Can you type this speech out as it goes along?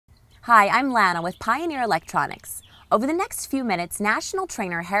Hi, I'm Lana with Pioneer Electronics. Over the next few minutes, National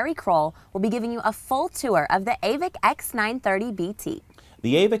Trainer Harry Kroll will be giving you a full tour of the AVIC-X930BT.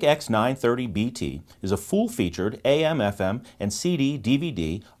 The AVIC-X930BT is a full-featured AM, FM, and CD,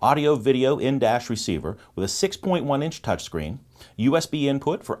 DVD, audio-video in-dash receiver with a 6.1-inch touchscreen, USB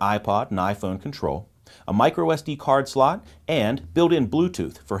input for iPod and iPhone control, a microSD card slot, and built-in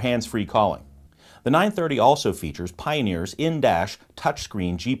Bluetooth for hands-free calling. The 930 also features Pioneer's in-dash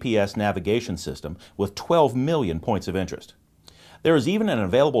touchscreen GPS navigation system with 12 million points of interest. There is even an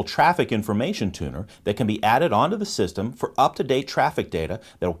available traffic information tuner that can be added onto the system for up-to-date traffic data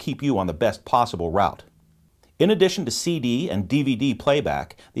that will keep you on the best possible route. In addition to CD and DVD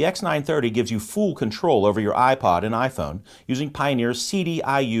playback, the X930 gives you full control over your iPod and iPhone using Pioneer's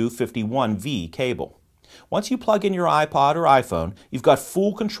CDIU51V cable. Once you plug in your iPod or iPhone, you've got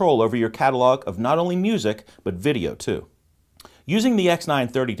full control over your catalog of not only music, but video too. Using the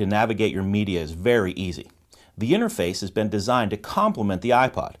X930 to navigate your media is very easy. The interface has been designed to complement the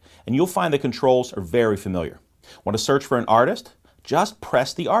iPod, and you'll find the controls are very familiar. Want to search for an artist? Just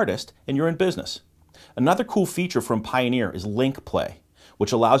press the artist and you're in business. Another cool feature from Pioneer is Link Play,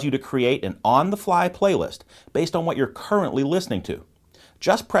 which allows you to create an on-the-fly playlist based on what you're currently listening to.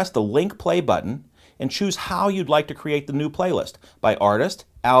 Just press the Link Play button and choose how you'd like to create the new playlist, by artist,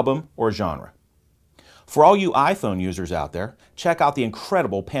 album, or genre. For all you iPhone users out there, check out the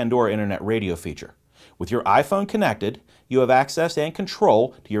incredible Pandora Internet Radio feature. With your iPhone connected, you have access and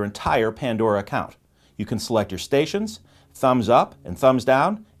control to your entire Pandora account. You can select your stations, thumbs up and thumbs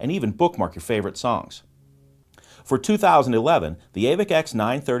down, and even bookmark your favorite songs. For 2011, the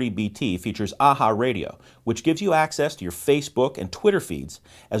AVIC-X930BT features AHA Radio, which gives you access to your Facebook and Twitter feeds,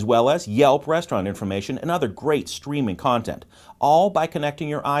 as well as Yelp restaurant information and other great streaming content, all by connecting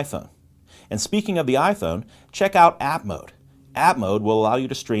your iPhone. And speaking of the iPhone, check out App Mode. App Mode will allow you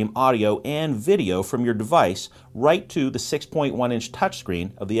to stream audio and video from your device right to the 6.1-inch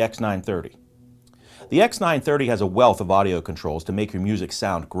touchscreen of the X930. The X930 has a wealth of audio controls to make your music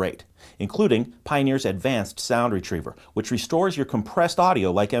sound great, including Pioneer's Advanced Sound Retriever, which restores your compressed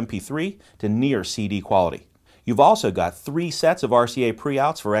audio like MP3 to near CD quality. You've also got 3 sets of RCA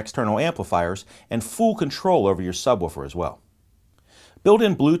pre-outs for external amplifiers and full control over your subwoofer as well.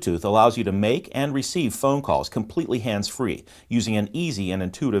 Built-in Bluetooth allows you to make and receive phone calls completely hands-free using an easy and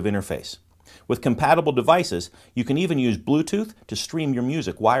intuitive interface. With compatible devices, you can even use Bluetooth to stream your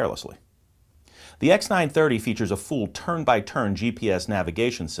music wirelessly. The X930 features a full turn-by-turn GPS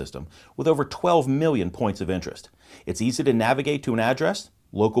navigation system with over 12 million points of interest. It's easy to navigate to an address,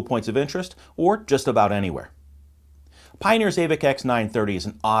 local points of interest, or just about anywhere. Pioneer's AVIC-X930 is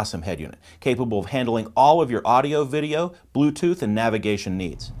an awesome head unit, capable of handling all of your audio, video, Bluetooth, and navigation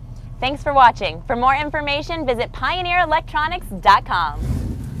needs. Thanks for watching. For more information, visit pioneerelectronics.com.